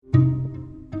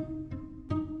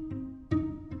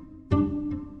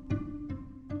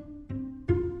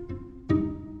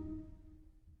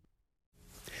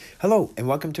Hello, and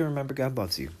welcome to Remember God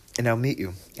Loves You, and I'll meet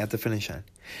you at the finish line.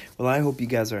 Well, I hope you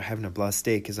guys are having a blessed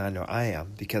day, because I know I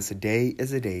am, because today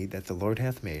is a day that the Lord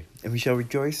hath made, and we shall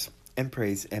rejoice and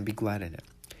praise and be glad in it.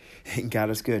 And God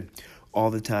is good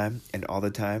all the time, and all the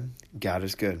time, God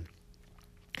is good.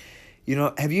 You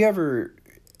know, have you ever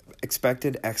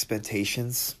expected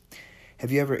expectations?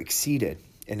 Have you ever exceeded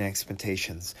in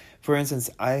expectations? For instance,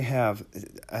 I have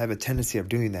a tendency of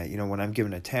doing that. You know, when I'm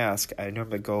given a task, I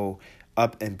normally go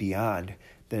up and beyond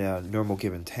the normal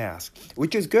given task,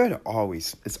 which is good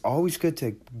always. It's always good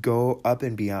to go up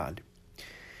and beyond.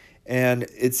 And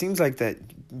it seems like that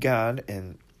God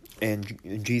and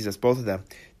Jesus, both of them,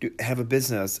 have a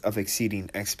business of exceeding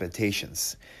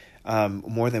expectations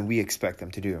more than we expect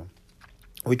them to do,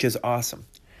 which is awesome.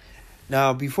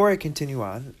 Now, before I continue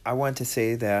on, I want to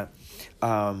say that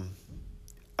I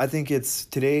think it's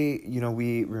today,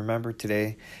 we remember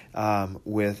today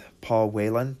with Paul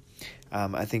Whelan.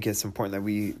 I think it's important that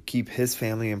we keep his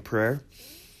family in prayer.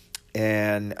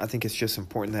 And I think it's just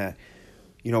important that,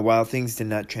 while things did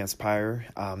not transpire,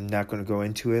 I'm not going to go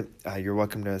into it. You're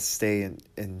welcome to stay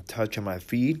in touch on my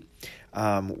feed,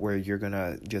 where you're going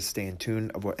to just stay in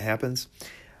tune of what happens.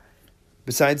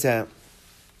 Besides that,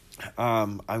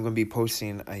 I'm going to be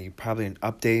posting probably an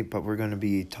update, but we're going to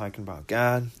be talking about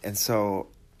God. And so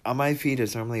on my feed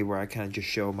is normally where I kind of just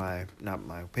show not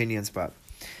my opinions, but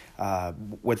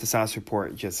what the SOS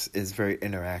report just is very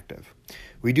interactive.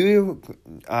 We do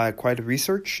quite a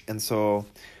research, and so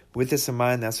with this in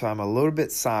mind, that's why I'm a little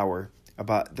bit sour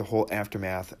about the whole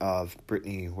aftermath of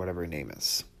Brittany, whatever her name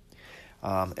is.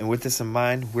 And with this in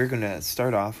mind, we're going to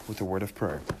start off with a word of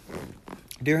prayer.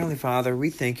 Dear Heavenly Father, we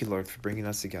thank you, Lord, for bringing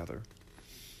us together.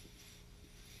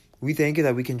 We thank you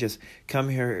that we can just come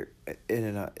here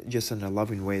in a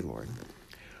loving way, Lord.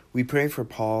 We pray for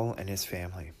Paul and his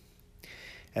family.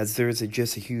 As there is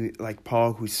like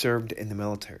Paul, who served in the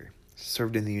military,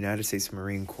 served in the United States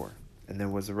Marine Corps, and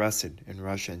then was arrested in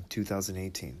Russia in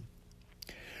 2018.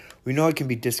 We know it can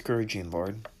be discouraging,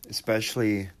 Lord,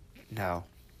 especially now.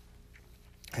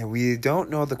 And we don't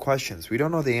know the questions. We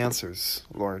don't know the answers,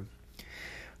 Lord.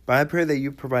 But I pray that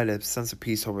you provide a sense of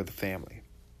peace over the family.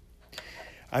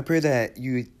 I pray that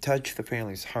you touch the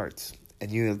family's hearts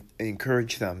and you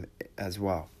encourage them as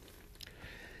well.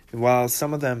 And while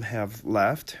some of them have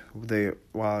left,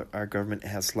 while our government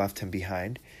has left him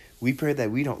behind, we pray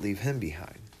that we don't leave him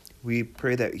behind. We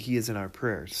pray that he is in our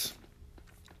prayers.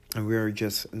 And we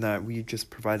just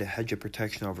provide a hedge of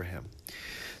protection over him.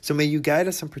 So may you guide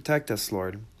us and protect us,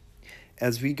 Lord,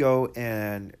 as we go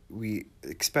and we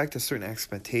expect a certain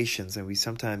expectations and we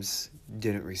sometimes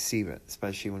didn't receive it,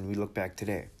 especially when we look back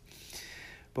today.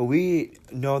 But we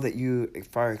know that you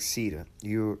far exceed it.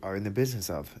 You are in the business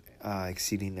of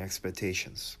exceeding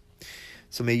expectations.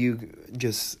 So may you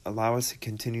just allow us to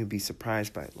continue to be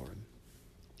surprised by it, Lord.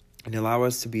 And allow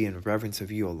us to be in reverence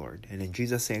of you, O Lord. And in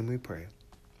Jesus' name we pray.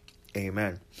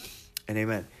 Amen and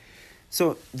amen.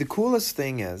 So the coolest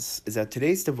thing is that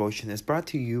today's devotion is brought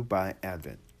to you by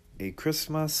Advent, a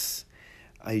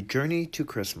journey to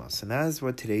Christmas. And that is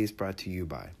what today is brought to you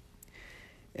by.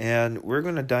 And we're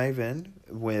going to dive in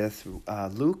with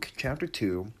Luke chapter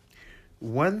 2,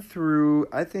 1 through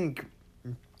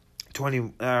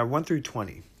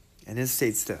 20. And it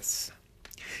states this.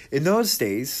 In those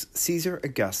days, Caesar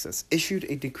Augustus issued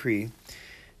a decree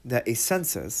that a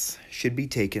census should be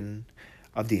taken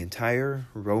of the entire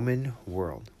Roman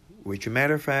world, which, a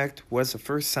matter of fact, was the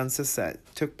first census that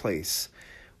took place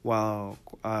while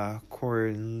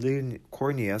Quirinius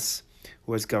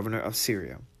was governor of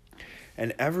Syria.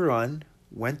 And everyone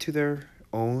went to their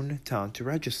own town to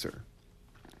register.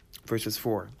 Verses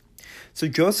 4. So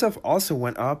Joseph also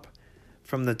went up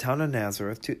from the town of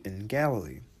Nazareth in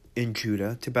Galilee, in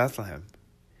Judah, to Bethlehem,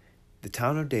 the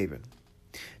town of David,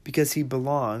 because he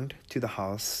belonged to the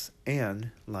house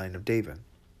and line of David.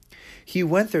 He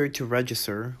went there to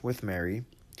register with Mary,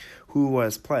 who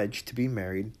was pledged to be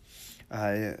married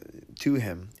to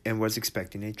him and was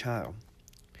expecting a child,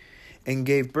 and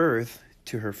gave birth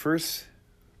to her first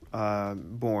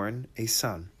born, a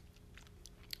son.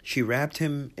 She wrapped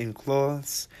him in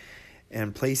cloths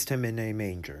and placed him in a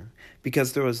manger,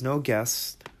 because there was no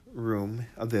guest room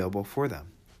available for them.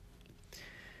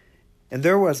 And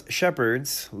there was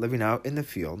shepherds living out in the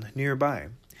field nearby,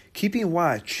 keeping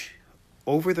watch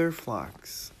over their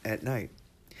flocks at night.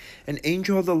 An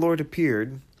angel of the Lord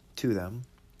appeared to them,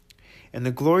 and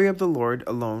the glory of the Lord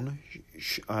alone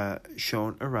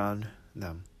shone around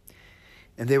them,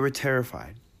 and they were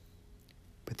terrified.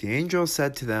 But the angel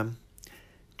said to them,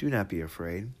 "Do not be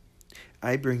afraid.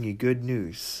 I bring you good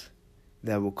news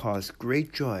that will cause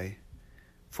great joy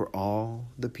for all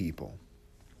the people.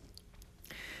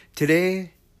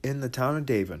 Today, in the town of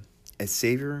David, a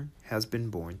Savior has been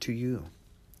born to you.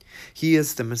 He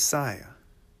is the Messiah,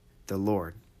 the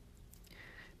Lord.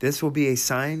 This will be a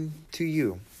sign to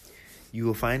you. You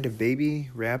will find a baby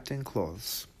wrapped in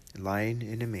clothes, lying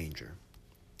in a manger.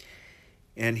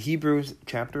 And Hebrews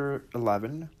chapter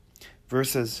 11,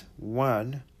 verses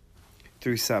 1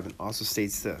 through 7 also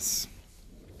states this.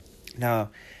 Now,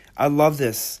 I love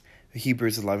this,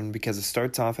 Hebrews 11, because it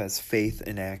starts off as faith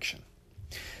in action.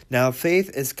 Now, faith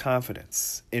is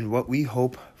confidence in what we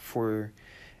hope for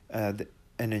and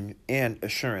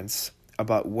assurance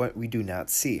about what we do not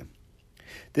see.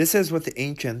 This is what the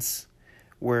ancients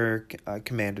were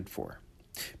commanded for.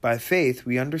 By faith,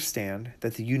 we understand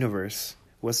that the universe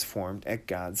was formed at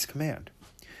God's command,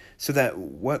 so that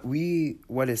what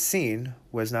is seen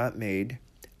was not made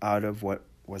out of what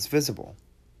was visible.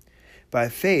 By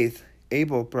faith,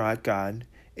 Abel brought God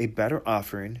a better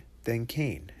offering than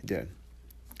Cain did.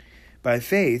 By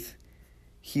faith,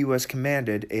 he was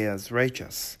commanded as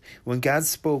righteous when God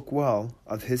spoke well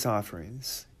of his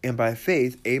offerings. And by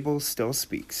faith, Abel still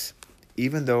speaks,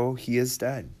 even though he is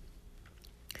dead.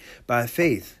 By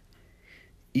faith,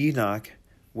 Enoch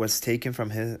was taken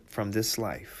from this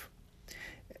life,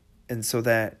 and so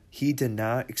that he did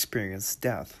not experience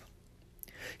death.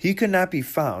 He could not be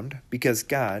found because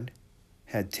God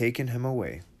had taken him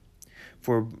away.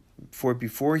 For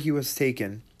before he was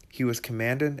taken, he was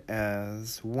commanded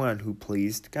as one who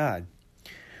pleased God.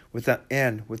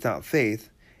 Without faith,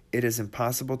 it is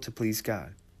impossible to please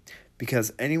God,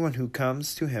 because anyone who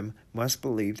comes to him must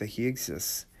believe that he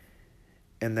exists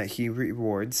and that he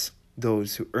rewards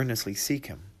those who earnestly seek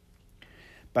him.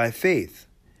 By faith,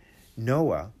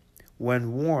 Noah,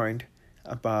 when warned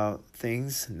about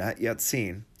things not yet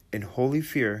seen, in holy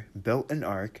fear built an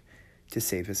ark to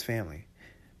save his family.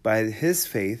 By his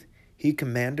faith, he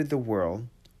commended the world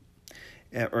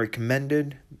and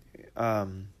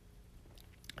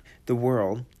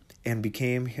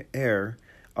became heir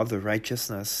of the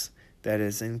righteousness that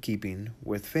is in keeping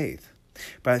with faith.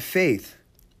 By faith,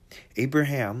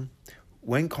 Abraham,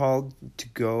 when called to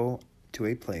go to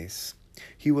a place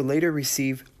he would later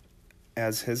receive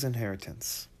as his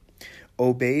inheritance,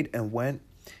 obeyed and went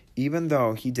even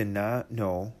though he did not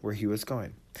know where he was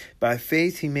going. By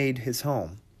faith, he made his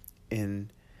home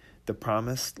in the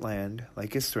promised land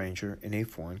like a stranger in a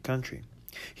foreign country.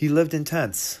 He lived in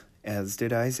tents, as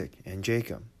did Isaac and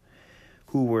Jacob,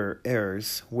 who were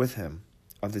heirs with him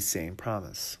of the same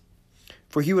promise.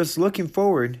 For he was looking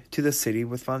forward to the city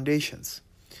with foundations,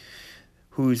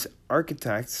 whose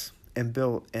architects and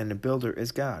builder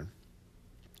is God.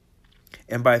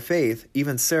 And by faith,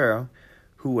 even Sarah,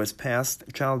 who was past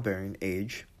childbearing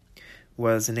age,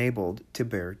 was enabled to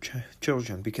bear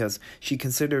children, because she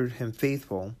considered him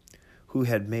faithful who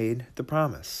had made the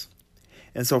promise.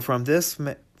 And so from this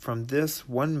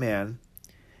one man,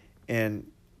 and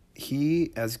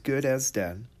he as good as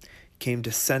dead, came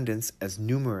descendants as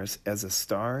numerous as the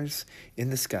stars in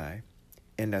the sky,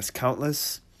 and as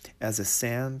countless as the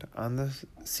sand on the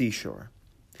seashore.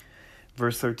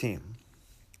 Verse 13.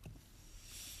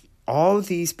 All of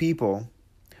these people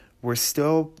were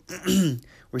still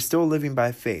living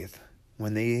by faith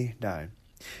when they died.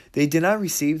 They did not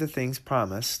receive the things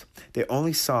promised. They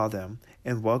only saw them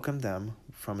and welcomed them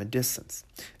from a distance,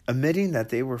 admitting that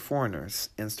they were foreigners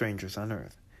and strangers on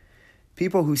earth.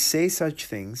 People who say such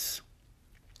things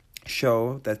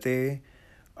show that they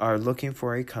are looking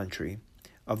for a country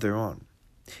of their own.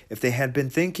 If they had been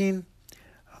thinking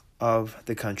of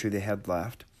the country they had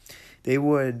left, they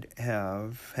would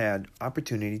have had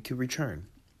opportunity to return.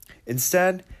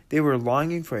 Instead, they were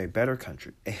longing for a better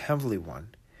country, a heavenly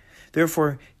one.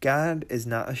 Therefore, God is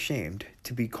not ashamed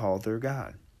to be called their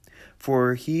God,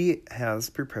 for he has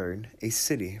prepared a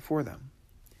city for them.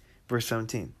 Verse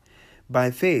 17.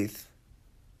 By faith,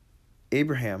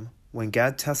 Abraham, when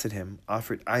God tested him,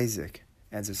 offered Isaac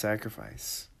as a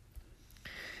sacrifice.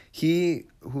 He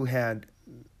who had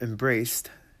embraced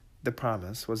the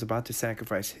promise was about to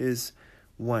sacrifice his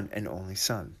one and only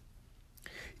son.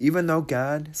 Even though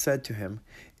God said to him,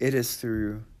 it is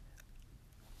through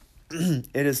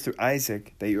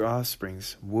Isaac that your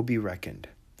offsprings will be reckoned.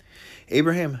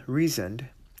 Abraham reasoned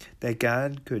that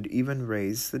God could even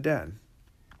raise the dead.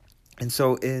 And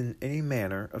so in any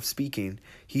manner of speaking,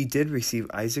 he did receive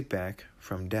Isaac back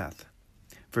from death.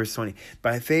 Verse 20.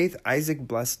 By faith, Isaac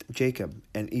blessed Jacob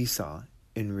and Esau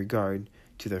in regard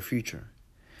to their future.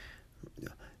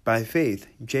 By faith,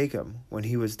 Jacob, when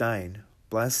he was dying,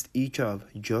 blessed each of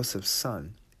Joseph's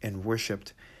son and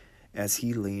worshipped as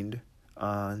he leaned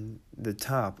on the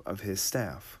top of his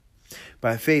staff.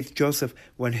 By faith, Joseph,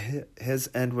 when his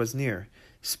end was near,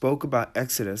 spoke about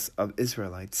exodus of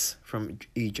Israelites from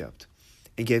Egypt,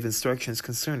 and gave instructions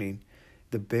concerning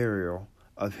the burial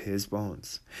of his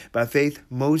bones. By faith,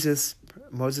 Moses'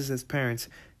 parents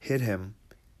hid him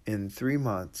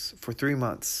for 3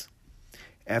 months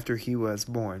after he was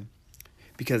born,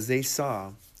 because they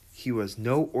saw he was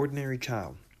no ordinary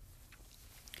child,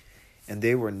 and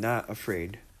they were not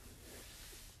afraid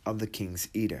of the king's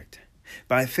edict.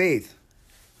 By faith,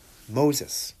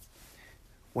 Moses,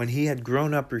 when he had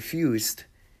grown up, refused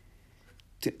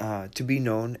to be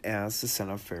known as the son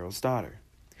of Pharaoh's daughter.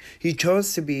 He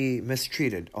chose to be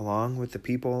mistreated along with the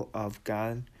people of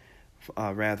God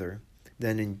rather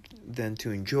than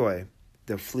to enjoy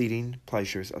the fleeting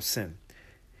pleasures of sin.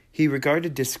 He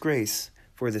regarded disgrace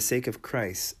for the sake of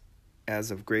Christ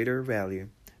as of greater value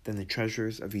than the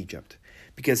treasures of Egypt,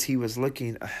 because he was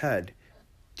looking ahead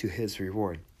to his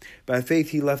reward. By faith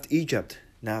he left Egypt,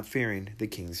 not fearing the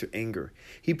king's anger.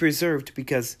 He persevered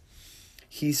because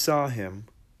he saw him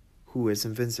who is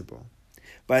invincible.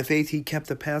 By faith he kept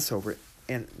the Passover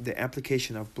and the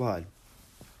application of blood,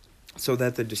 so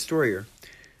that the destroyer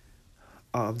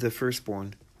of the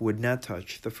firstborn would not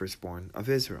touch the firstborn of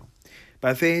Israel.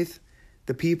 By faith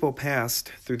the people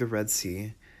passed through the Red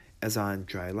Sea as on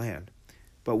dry land.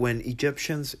 But when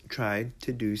Egyptians tried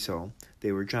to do so,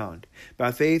 they were drowned.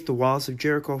 By faith the walls of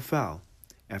Jericho fell,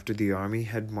 after the army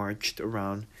had marched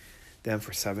around them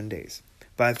for 7 days.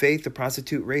 By faith the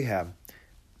prostitute Rahab,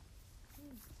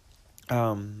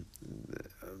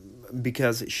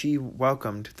 because she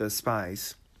welcomed the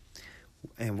spies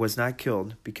and was not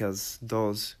killed because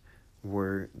those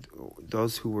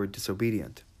who were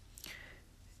disobedient.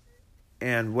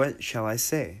 And what shall I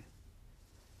say?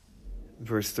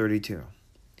 Verse 32.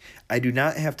 I do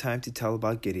not have time to tell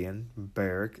about Gideon,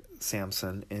 Barak,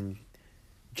 Samson, and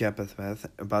Jephthah,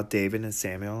 about David and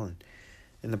Samuel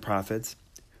and the prophets,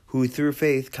 who through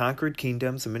faith conquered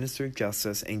kingdoms, administered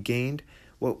justice, and gained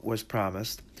what was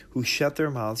promised, who shut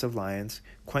their mouths of lions,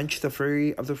 quenched the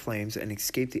fury of the flames, and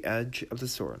escaped the edge of the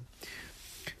sword,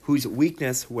 whose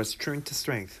weakness was turned to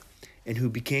strength, and who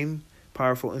became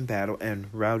powerful in battle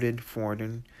and routed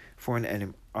foreign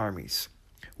enemy armies.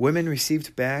 Women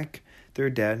received back their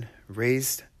dead,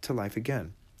 raised to life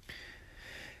again.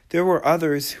 There were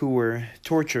others who were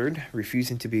tortured,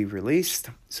 refusing to be released,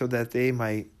 so that they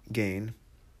might gain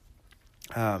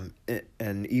an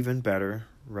even better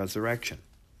resurrection.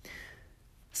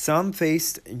 Some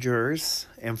faced jeers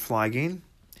and flogging,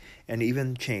 and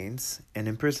even chains and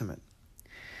imprisonment.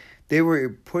 They were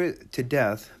put to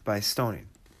death by stoning.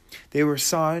 They were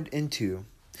sawed in two.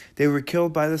 They were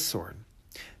killed by the sword.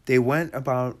 They went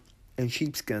about in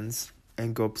sheepskins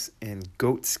and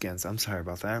goat skins.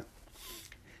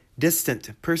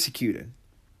 Distant, persecuted,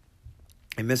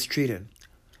 and mistreated.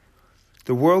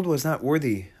 The world was not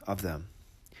worthy of them.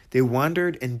 They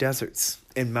wandered in deserts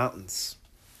and mountains,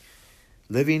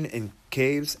 living in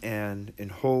caves and in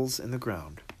holes in the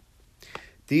ground.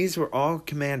 These were all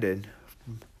commended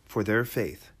for their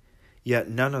faith, yet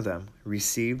none of them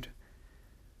received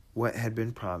what had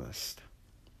been promised,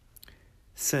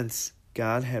 since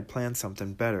God had planned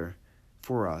something better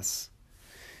for us,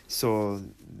 so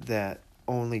that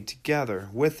only together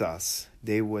with us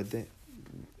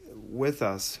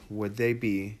would they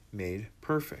be made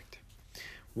perfect.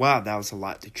 Wow, that was a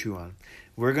lot to chew on.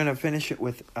 We're going to finish it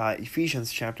with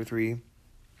Ephesians chapter 3,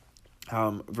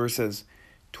 verses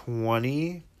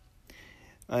 20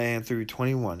 and through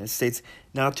 21. It states,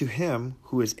 Now to him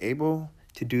who is able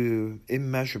to do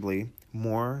immeasurably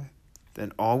more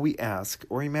than all we ask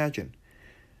or imagine,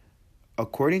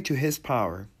 according to his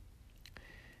power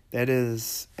that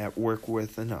is at work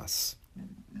within us.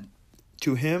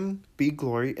 To him be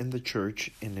glory in the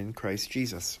church and in Christ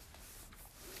Jesus,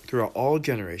 throughout all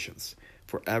generations,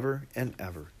 forever and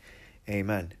ever.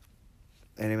 Amen.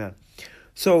 And amen.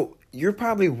 So you're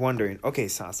probably wondering, okay,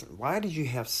 Sasan, why did you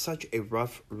have such a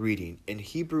rough reading in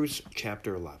Hebrews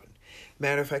chapter 11?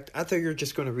 Matter of fact, I thought you were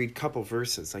just going to read a couple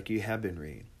verses like you have been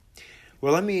reading.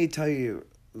 Well, let me tell you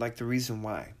the reason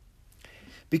why.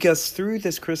 Because through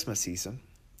this Christmas season,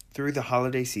 through the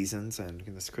holiday seasons and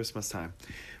this Christmas time,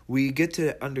 we get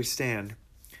to understand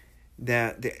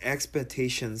that the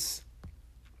expectations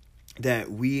that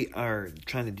we are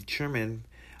trying to determine,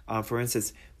 for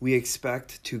instance, we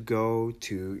expect to go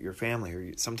to your family,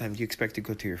 or sometimes you expect to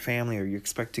go to your family, or you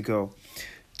expect to go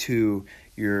to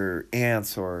your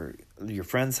aunt's or your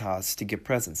friend's house to get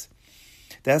presents.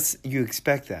 You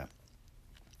expect that.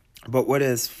 But what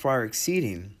is far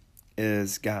exceeding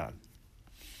is God.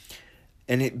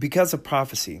 And because of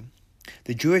prophecy,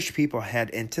 the Jewish people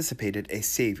had anticipated a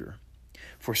Savior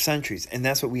for centuries. And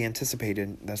that's what we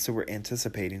anticipated. That's what we're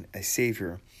anticipating, a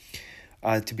Savior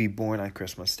to be born on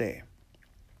Christmas Day.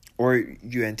 Or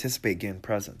you anticipate getting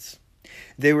presents.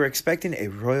 They were expecting a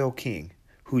royal king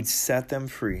who'd set them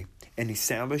free and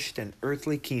established an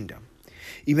earthly kingdom.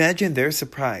 Imagine their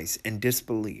surprise and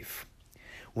disbelief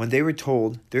when they were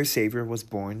told their Savior was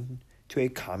born to a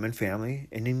common family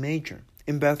in a manger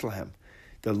in Bethlehem,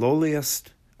 the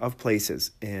lowliest of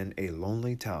places in a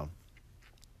lonely town.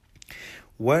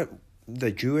 What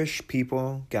the Jewish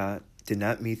people got did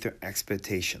not meet their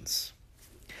expectations.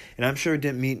 And I'm sure it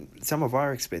didn't meet some of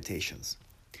our expectations.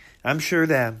 I'm sure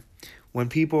that when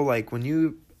people, when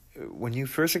you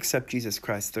first accept Jesus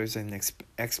Christ, there's an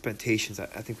expectations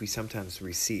that I think we sometimes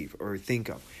receive or think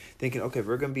of, thinking, okay,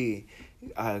 we're gonna be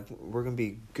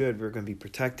good, we're gonna be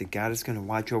protected. God is gonna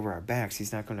watch over our backs.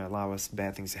 He's not gonna allow us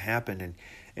bad things to happen,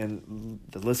 and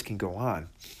the list can go on.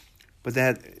 But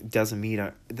that doesn't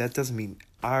mean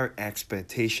our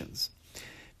expectations,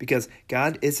 because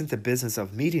God isn't the business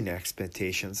of meeting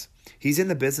expectations. He's in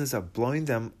the business of blowing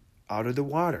them out of the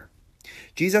water.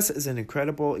 Jesus is an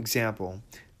incredible example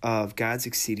of God's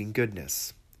exceeding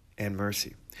goodness and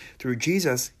mercy. Through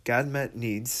Jesus, God met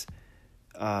needs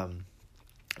the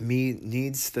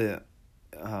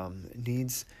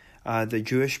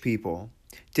Jewish people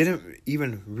didn't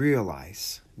even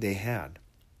realize they had.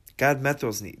 God met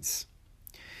those needs.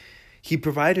 He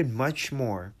provided much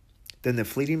more than the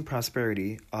fleeting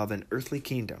prosperity of an earthly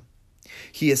kingdom.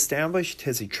 He established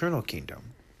his eternal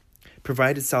kingdom,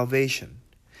 provided salvation,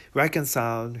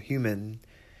 reconciled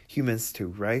humans to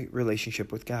right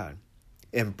relationship with God,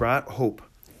 and brought hope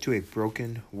to a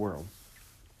broken world.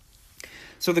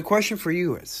 So the question for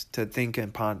you is to think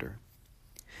and ponder.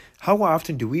 How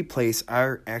often do we place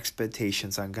our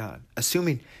expectations on God,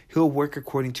 assuming He'll work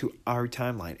according to our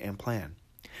timeline and plan?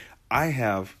 I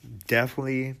have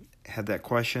definitely had that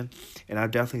question, and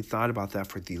I've definitely thought about that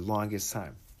for the longest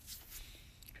time.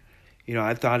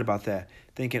 I've thought about that,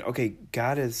 thinking, okay,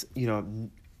 God is,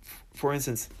 for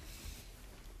instance,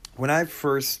 when I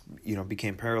first,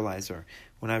 became paralyzed, or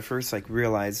when I first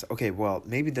realized, okay, well,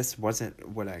 maybe this wasn't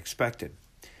what I expected.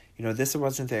 This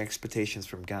wasn't the expectations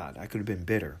from God. I could have been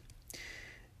bitter.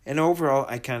 And overall,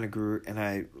 I kind of grew and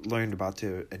I learned about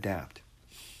to adapt.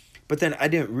 But then I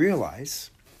didn't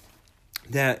realize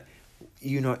that,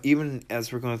 even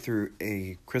as we're going through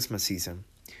a Christmas season,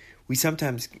 we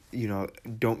sometimes,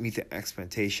 don't meet the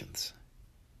expectations.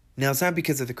 Now, it's not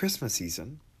because of the Christmas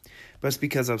season, but it's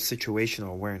because of situational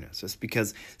awareness. It's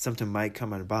because something might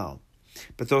come about.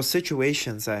 But those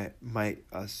situations that might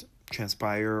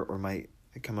transpire or might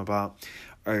come about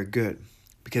are good,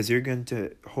 because you're going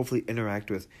to hopefully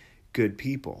interact with good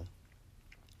people.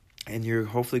 And you're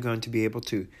hopefully going to be able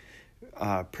to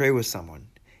pray with someone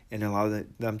and allow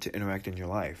them to interact in your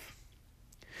life.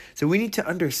 So we need to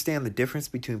understand the difference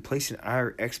between placing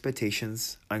our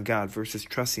expectations on God versus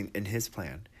trusting in His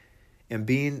plan and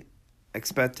being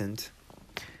expectant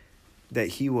that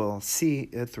He will see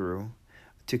it through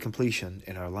to completion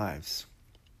in our lives.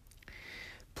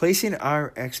 Placing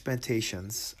our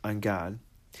expectations on God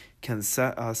can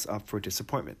set us up for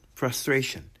disappointment,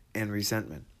 frustration, and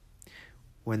resentment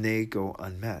when they go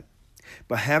unmet.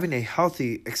 But having a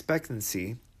healthy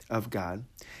expectancy of God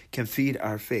can feed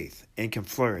our faith and can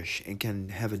flourish and can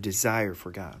have a desire for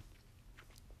God.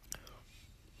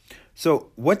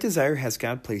 So, what desire has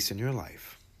God placed in your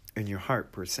life, in your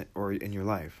heart, or in your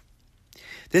life?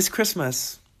 This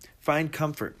Christmas, find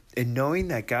comfort in knowing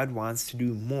that God wants to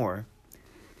do more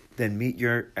than meet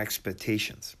your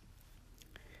expectations.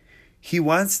 He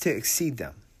wants to exceed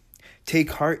them.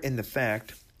 Take heart in the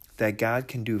fact that God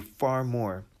can do far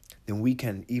more than we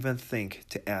can even think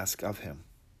to ask of Him.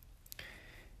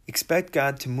 Expect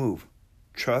God to move.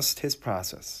 Trust His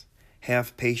process.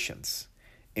 Have patience.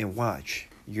 And watch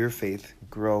your faith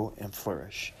grow and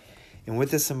flourish. And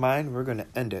with this in mind, we're going to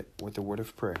end it with a word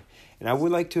of prayer. And I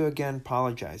would like to again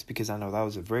apologize, because I know that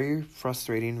was a very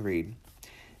frustrating read.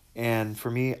 And for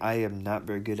me, I am not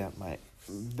very good at my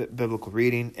biblical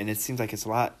reading, and it seems like it's a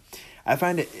lot. I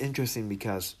find it interesting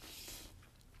because,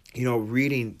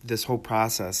 reading this whole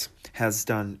process has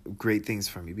done great things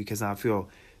for me, because I feel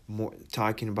more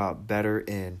talking about better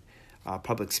in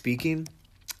public speaking.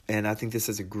 And I think this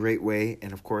is a great way.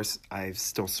 And of course, I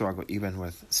still struggle even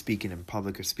with speaking in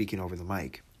public or speaking over the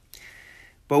mic.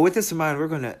 But with this in mind, we're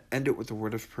going to end it with a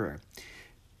word of prayer.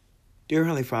 Dear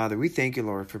Heavenly Father, we thank you,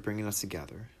 Lord, for bringing us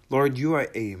together. Lord, you are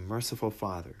a merciful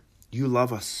Father. You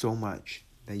love us so much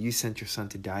that you sent your Son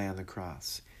to die on the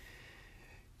cross.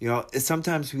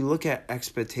 Sometimes we look at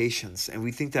expectations and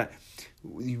we think that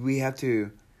we have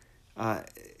to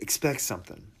expect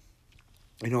something.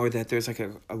 that there's like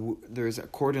there's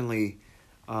accordingly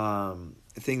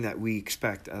thing that we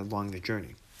expect along the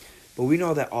journey. But we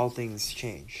know that all things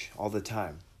change all the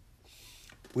time.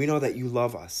 We know that you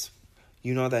love us.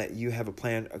 You know that you have a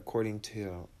plan according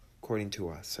to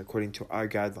us, according to our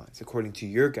guidelines, according to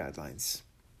your guidelines.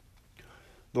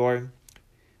 Lord,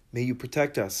 may you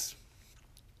protect us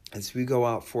as we go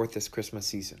out forth this Christmas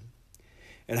season.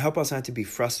 And help us not to be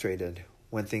frustrated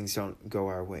when things don't go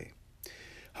our way.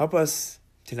 Help us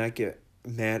to not get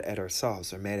mad at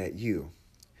ourselves or mad at you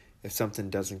if something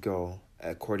doesn't go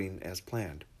according as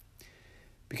planned.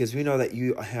 Because we know that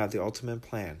you have the ultimate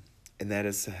plan, and that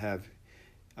is to have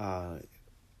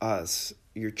us,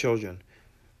 your children,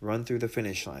 run through the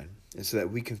finish line, and so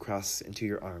that we can cross into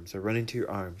your arms, or run into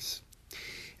your arms.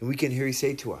 And we can hear you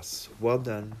say to us, "Well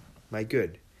done, my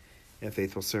good and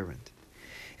faithful servant."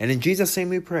 And in Jesus' name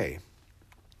we pray.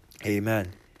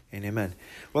 Amen and amen.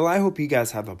 Well, I hope you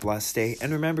guys have a blessed day.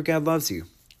 And remember, God loves you.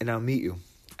 And I'll meet you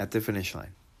at the finish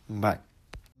line. Bye.